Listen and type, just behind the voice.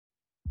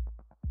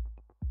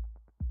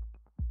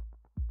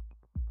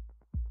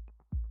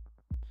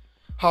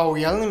Her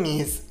real name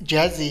is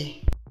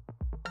Jazzy.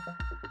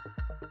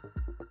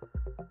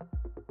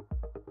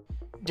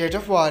 Date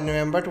of birth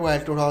November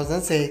 12,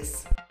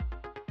 2006.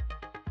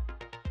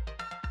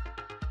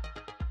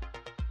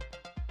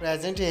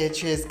 Present age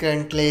she is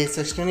currently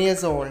 16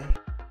 years old.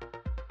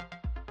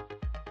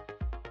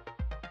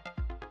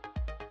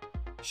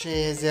 She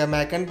is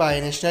American by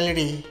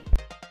nationality.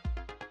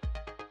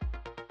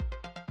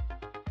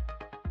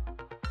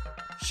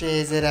 She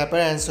is a rapper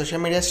and social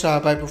media star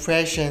by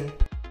profession.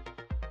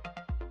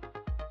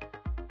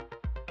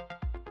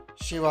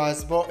 She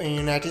was born in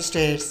United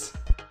States.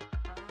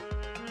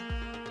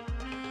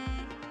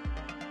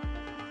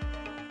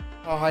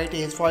 Her height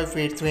is 5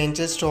 feet 3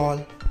 inches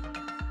tall.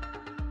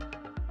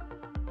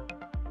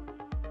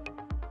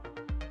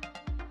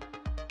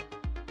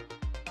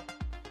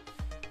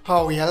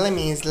 Her real name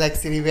is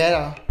Lexi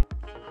Rivera.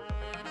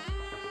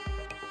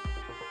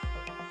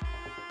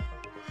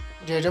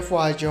 Date of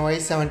birth January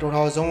 7,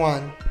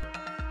 2001.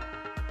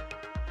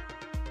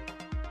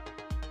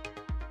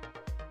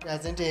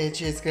 Present age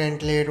she is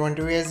currently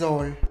 20 years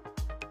old.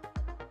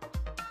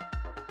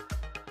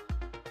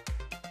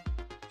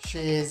 She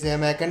is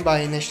American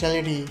by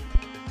nationality.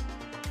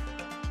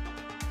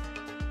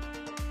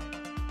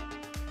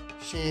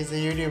 She is a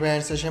YouTuber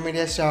and social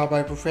media star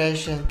by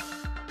profession.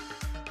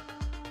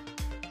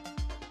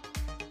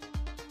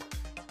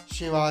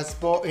 She was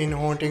born in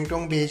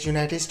Huntington Beach,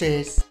 United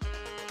States.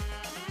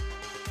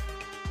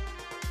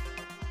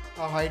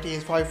 Her height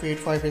is 5 feet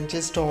 5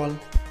 inches tall.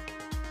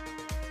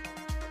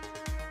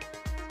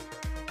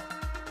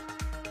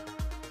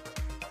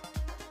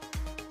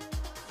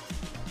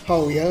 Her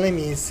real name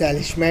is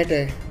Salish.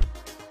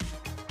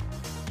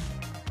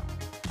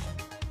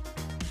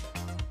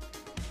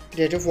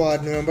 Date of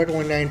birth November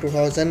 29,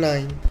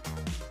 2009.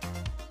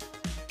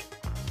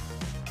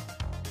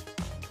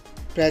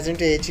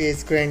 Present age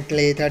is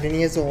currently 13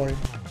 years old.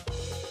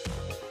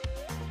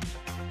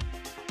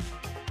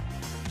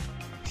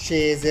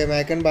 She is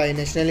American by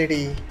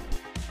nationality.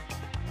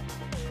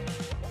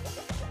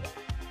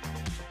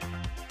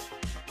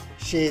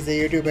 She is a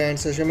YouTuber and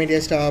social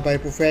media star by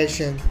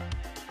profession.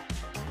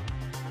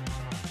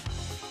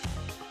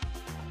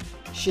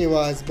 She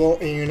was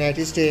born in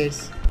United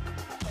States.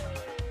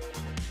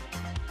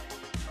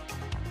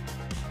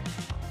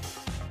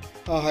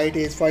 Her height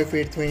is 5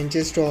 feet 3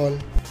 inches tall.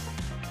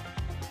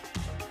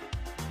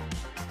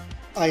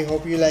 I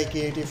hope you like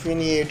it. If you're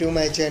new to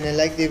my channel,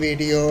 like the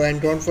video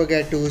and don't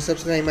forget to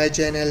subscribe my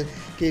channel.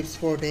 Keep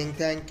supporting.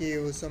 Thank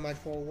you so much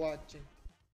for watching.